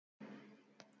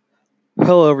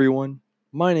Hello, everyone.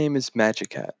 My name is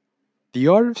Magic Hat. The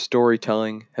art of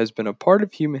storytelling has been a part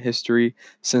of human history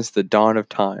since the dawn of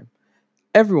time.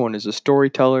 Everyone is a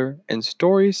storyteller, and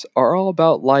stories are all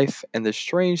about life and the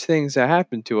strange things that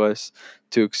happen to us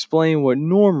to explain what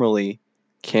normally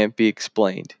can't be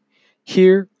explained.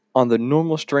 Here on the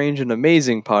Normal, Strange, and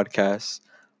Amazing podcast,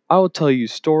 I will tell you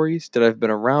stories that have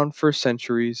been around for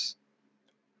centuries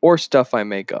or stuff I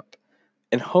make up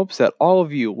in hopes that all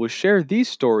of you will share these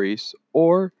stories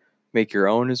or make your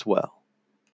own as well.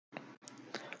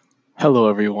 Hello,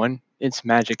 everyone. It's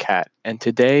Magic Hat, and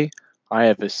today I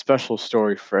have a special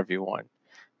story for everyone.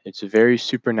 It's very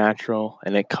supernatural,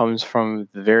 and it comes from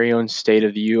the very own state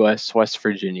of the U.S., West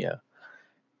Virginia.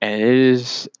 And it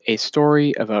is a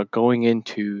story about going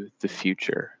into the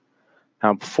future.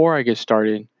 Now, before I get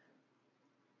started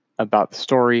about the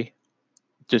story,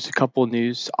 just a couple of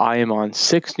news. I am on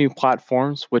 6 new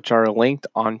platforms, which are linked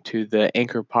onto the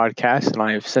Anchor podcast, and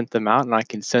I have sent them out, and I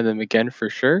can send them again for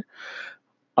sure.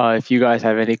 If you guys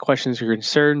have any questions or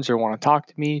concerns or want to talk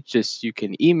to me, just you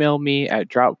can email me at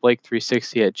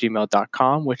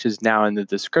droughtblake360@gmail.com, which is now in the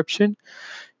description.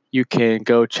 You can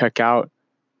go check out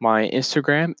my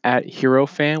Instagram at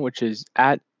HeroFan, which is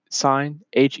at sign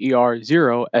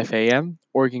HER0FAM,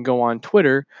 or you can go on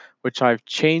Twitter, which I've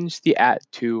changed the at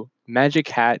to Magic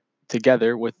Hat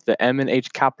together with the M and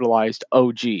H capitalized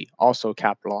OG, also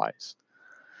capitalized.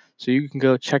 So you can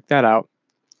go check that out.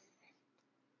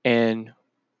 And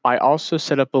I also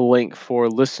set up a link for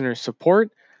listener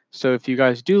support. So if you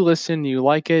guys do listen and you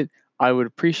like it, I would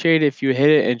appreciate it if you hit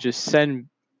it and just send,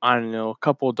 I don't know, a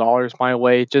couple of dollars my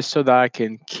way just so that I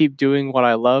can keep doing what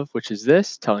I love, which is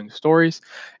this, telling stories,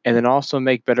 and then also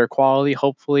make better quality,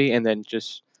 hopefully, and then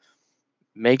just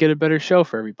make it a better show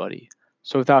for everybody.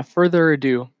 So without further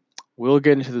ado, we'll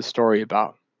get into the story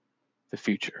about the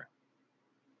future.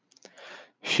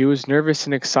 She was nervous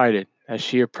and excited as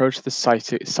she approached the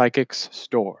psychic's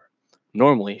store.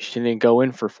 Normally, she didn't go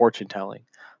in for fortune telling,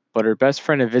 but her best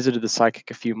friend had visited the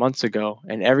psychic a few months ago,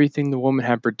 and everything the woman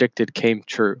had predicted came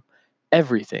true.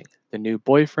 Everything: the new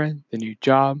boyfriend, the new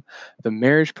job, the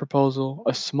marriage proposal,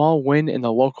 a small win in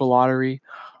the local lottery.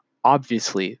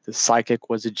 Obviously, the psychic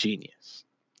was a genius.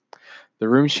 The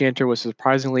room she entered was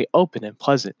surprisingly open and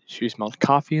pleasant. She smelled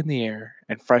coffee in the air,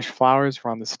 and fresh flowers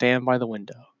were on the stand by the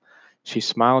window. She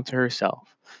smiled to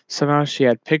herself. Somehow she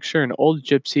had pictured an old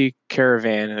gypsy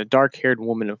caravan and a dark-haired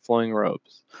woman in flowing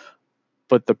robes.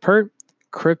 But the pert,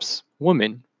 crisp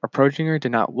woman approaching her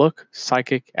did not look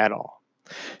psychic at all.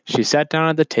 She sat down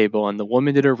at the table, and the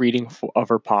woman did a reading of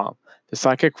her palm. The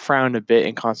psychic frowned a bit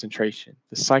in concentration.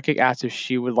 The psychic asked if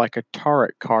she would like a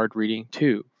tarot card reading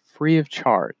too, free of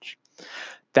charge.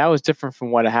 That was different from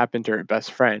what had happened to her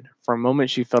best friend. For a moment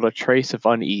she felt a trace of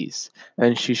unease.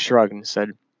 Then she shrugged and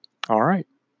said, "All right."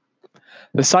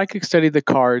 The psychic studied the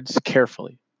cards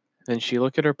carefully. Then she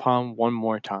looked at her palm one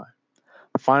more time.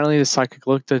 Finally, the psychic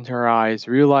looked into her eyes,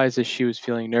 realized that she was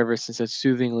feeling nervous, and said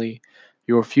soothingly,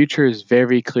 "Your future is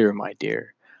very clear, my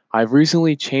dear. I've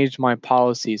recently changed my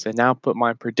policies and now put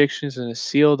my predictions in a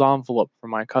sealed envelope for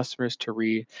my customers to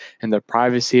read in the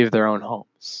privacy of their own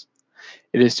homes.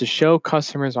 It is to show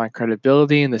customers my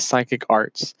credibility in the psychic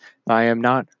arts that I am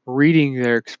not reading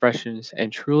their expressions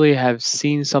and truly have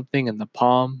seen something in the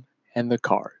palm and the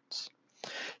cards."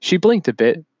 She blinked a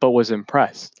bit, but was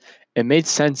impressed. It made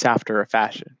sense after a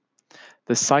fashion.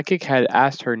 The psychic had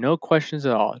asked her no questions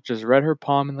at all, just read her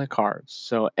palm and the cards,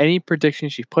 so any prediction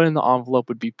she put in the envelope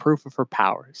would be proof of her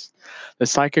powers. The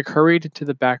psychic hurried into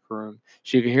the back room.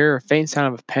 She could hear a faint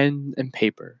sound of pen and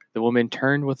paper. The woman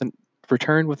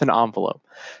returned with an envelope.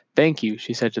 "Thank you,"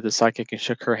 she said to the psychic and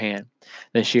shook her hand.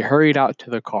 Then she hurried out to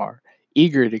the car,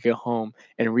 eager to get home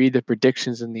and read the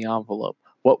predictions in the envelope.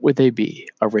 What would they be?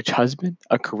 A rich husband?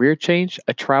 A career change?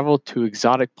 A travel to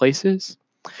exotic places?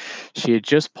 She had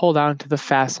just pulled out into the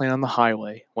fast lane on the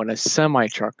highway when a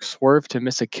semi-truck swerved to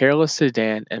miss a careless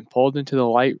sedan and pulled into the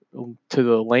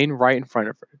lane right in front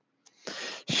of her.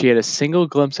 She had a single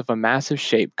glimpse of a massive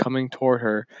shape coming toward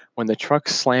her when the truck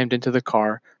slammed into the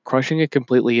car, crushing it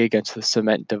completely against the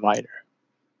cement divider.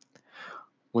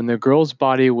 When the girl's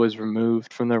body was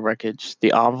removed from the wreckage,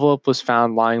 the envelope was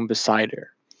found lying beside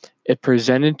her. It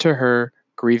presented to her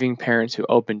grieving parents, who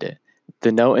opened it.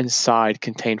 The note inside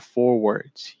contained 4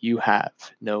 words: "You have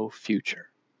no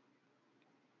future."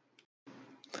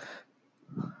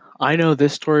 I know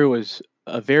this story was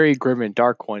a very grim and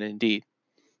dark one indeed,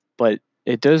 but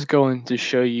it does go in to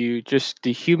show you just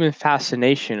the human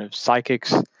fascination of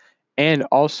psychics and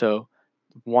also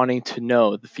wanting to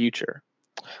know the future.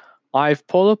 I've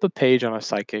pulled up a page on a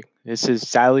psychic. This is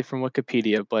sadly from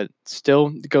Wikipedia, but still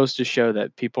goes to show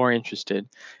that people are interested.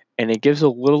 and it gives a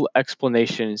little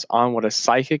explanations on what a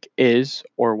psychic is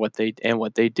or what they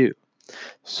do.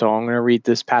 So I'm going to read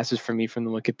this passage from the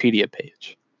Wikipedia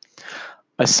page.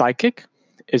 A psychic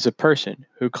is a person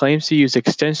who claims to use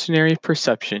extensionary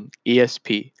perception,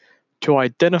 ESP, to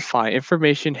identify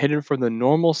information hidden from the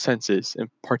normal senses, and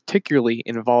particularly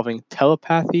involving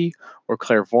telepathy or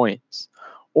clairvoyance,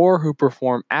 or who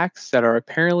perform acts that are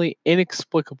apparently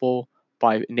inexplicable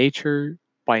by nature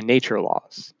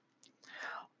laws.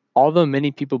 Although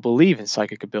many people believe in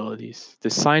psychic abilities, the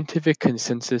scientific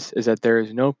consensus is that there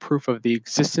is no proof of the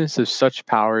existence of such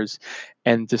powers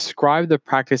and describe the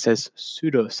practice as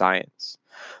pseudoscience.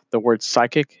 The word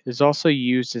psychic is also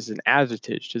used as an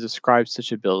adjective to describe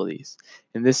such abilities.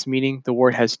 In this meaning, the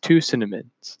word has two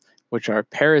synonyms, which are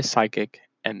parapsychic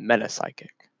and metapsychic.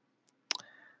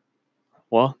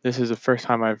 Well, this is the first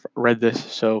time I've read this,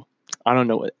 so I don't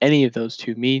know what any of those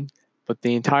two mean, but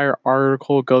the entire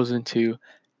article goes into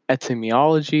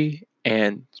etymology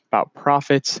and about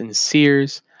prophets and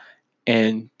seers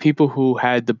and people who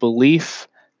had the belief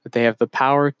that they have the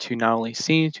power to not only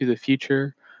see into the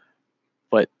future,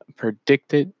 but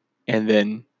predict it and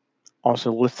then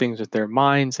also lift things with their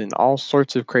minds and all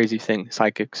sorts of crazy things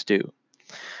psychics do.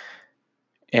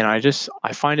 And I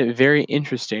find it very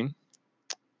interesting.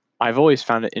 I've always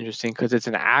found it interesting because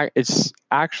it's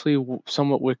actually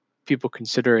somewhat what people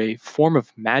consider a form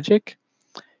of magic,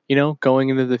 going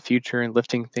into the future and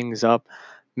lifting things up.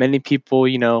 Many people,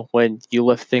 when you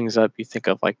lift things up, you think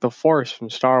of like the Force from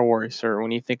Star Wars, or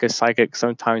when you think of psychic,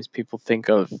 sometimes people think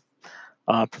of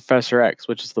Professor X,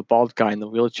 which is the bald guy in the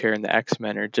wheelchair in the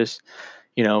X-Men, or just,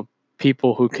 you know,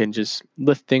 people who can just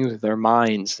lift things with their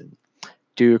minds and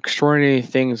do extraordinary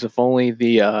things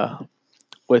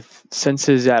with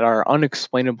senses that are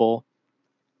unexplainable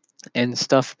and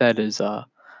stuff that is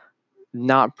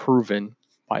not proven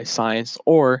by science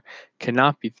or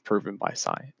cannot be proven by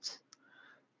science.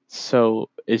 So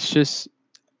it's just,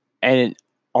 and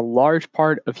a large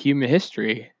part of human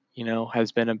history,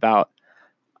 has been about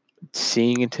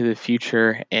seeing into the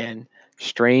future and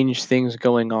strange things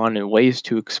going on and ways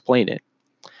to explain it.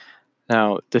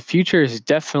 Now, the future is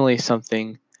definitely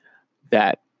something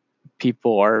that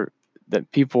people are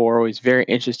people are always very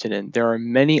interested in. There are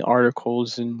many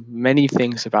articles and many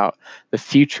things about the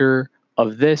future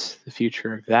of this, the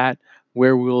future of that,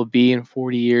 where we will be in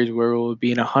 40 years, where we will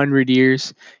be in 100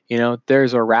 years.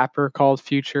 There's a rapper called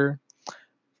Future.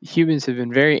 Humans have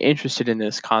been very interested in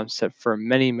this concept for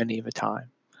many, many of a time.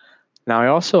 Now, I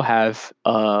also have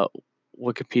a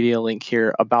Wikipedia link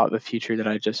here about the future that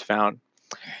I just found.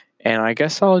 And I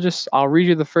guess I'll read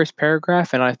you the first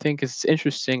paragraph, and I think it's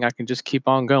interesting. I can just keep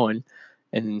on going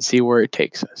and see where it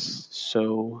takes us.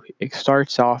 So it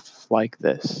starts off like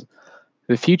this.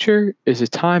 The future is a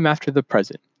time after the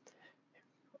present.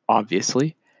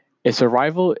 Obviously, its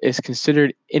arrival is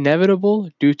considered inevitable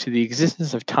due to the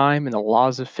existence of time and the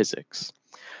laws of physics.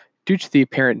 Due to the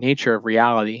apparent nature of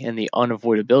reality and the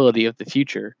unavoidability of the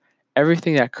future,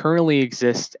 everything that currently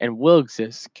exists and will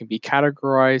exist can be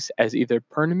categorized as either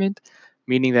permanent,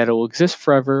 meaning that it will exist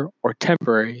forever, or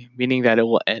temporary, meaning that it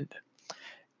will end.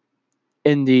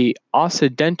 In the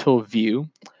Occidental view,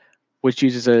 which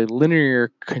uses a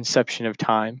linear conception of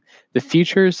time, the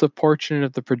future is the portion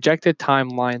of the projected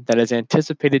timeline that is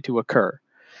anticipated to occur.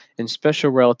 In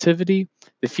special relativity,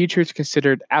 the future is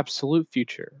considered absolute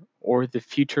future, or the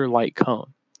future light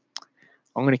cone.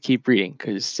 I'm going to keep reading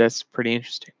because that's pretty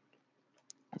interesting.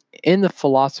 In the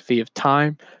philosophy of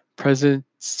time,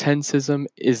 presentism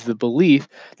is the belief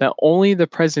that only the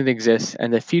present exists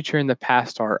and the future and the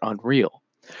past are unreal.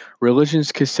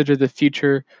 Religions consider the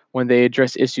future when they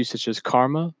address issues such as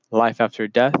karma, life after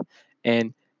death,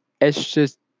 and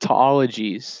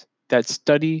eschatologies that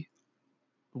study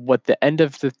what the end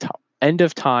of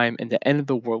time and the end of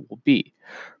the world will be.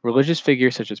 Religious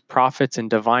figures such as prophets and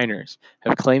diviners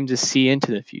have claimed to see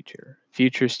into the future.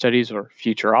 Future studies, or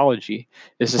futurology,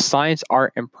 is the science,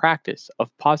 art, and practice of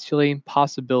postulating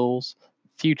possible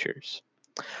futures.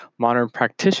 Modern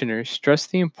practitioners stress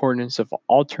the importance of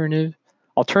alternative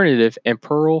and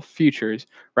plural futures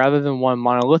rather than one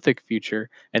monolithic future,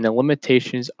 and the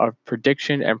limitations of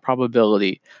prediction and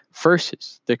probability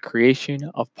versus the creation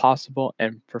of possible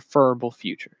and preferable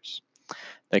futures.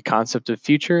 The concept of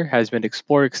future has been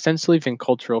explored extensively in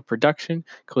cultural production,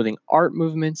 including art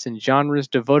movements and genres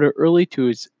devoted early to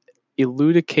its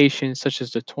elucidation, such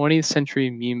as the 20th century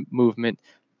movement,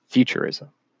 Futurism.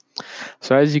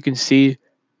 So, as you can see,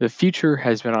 the future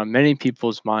has been on many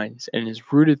people's minds and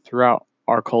is rooted throughout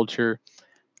our culture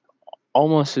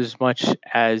almost as much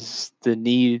as the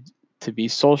need to be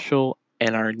social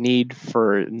and our need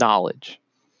for knowledge.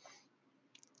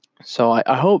 So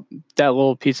I hope that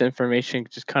little piece of information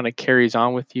just kind of carries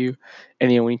on with you.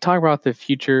 And when you talk about the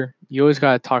future, you always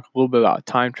got to talk a little bit about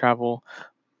time travel.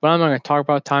 But I'm not going to talk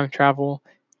about time travel.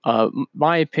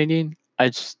 My opinion,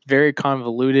 it's very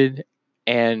convoluted,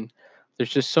 and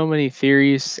there's just so many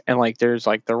theories, and like there's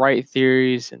like the right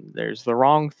theories and there's the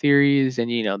wrong theories, and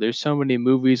there's so many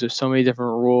movies with so many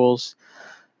different rules.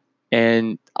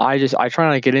 And I try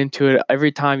not to get into it.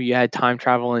 Every time you add time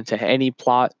travel into any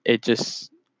plot, it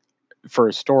just, for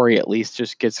a story at least,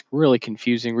 just gets really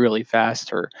confusing really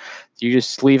fast, or you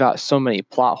just leave out so many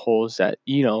plot holes that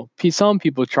some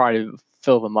people try to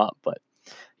fill them up, but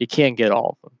you can't get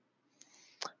all of them.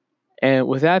 And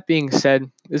with that being said,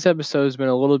 this episode has been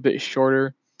a little bit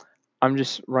shorter. I'm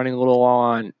just running a little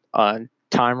low on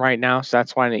time right now, so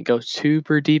that's why I didn't go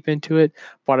super deep into it.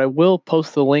 But I will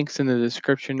post the links in the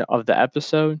description of the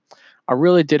episode. I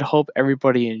really did hope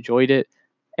everybody enjoyed it.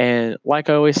 And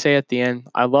like I always say at the end,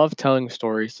 I love telling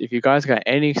stories. If you guys got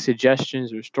any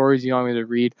suggestions or stories you want me to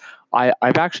read,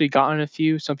 I've actually gotten a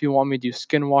few. Some people want me to do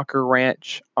Skinwalker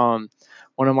Ranch. One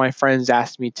of my friends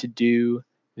asked me to do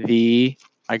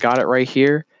I got it right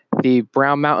here, the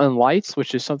Brown Mountain Lights,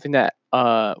 which is something that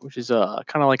which is a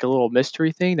kind of like a little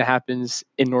mystery thing that happens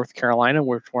in North Carolina,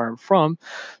 where I'm from.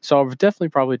 So I would definitely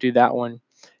probably do that one.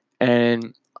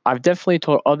 And I've definitely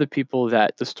told other people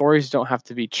that the stories don't have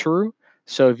to be true.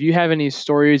 So if you have any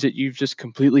stories that you've just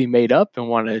completely made up and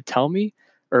want to tell me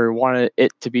or want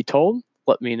it to be told,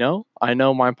 let me know. I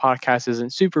know my podcast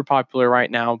isn't super popular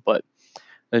right now, but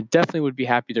I definitely would be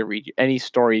happy to read any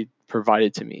story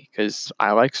provided to me because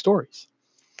I like stories.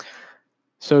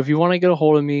 So if you want to get a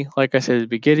hold of me, like I said at the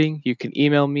beginning, you can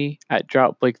email me at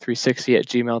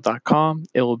droughtblake360@gmail.com.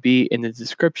 It will be in the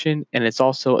description, and it's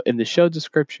also in the show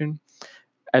description,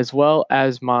 as well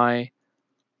as my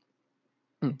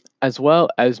Instagram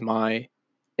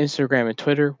and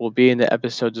Twitter will be in the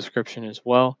episode description as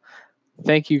well.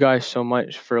 Thank you guys so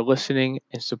much for listening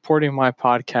and supporting my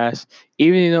podcast.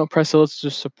 Even if you don't press the list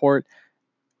to support,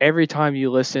 every time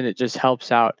you listen, it just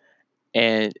helps out.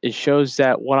 And it shows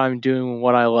that what I'm doing and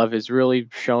what I love is really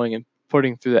showing and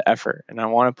putting through the effort. And I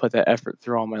want to put that effort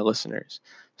through all my listeners.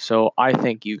 So I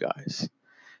thank you guys.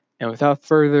 And without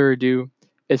further ado,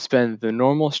 it's been the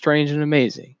normal, strange, and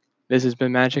amazing. This has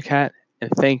been Magic Hat, and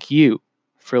thank you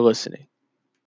for listening.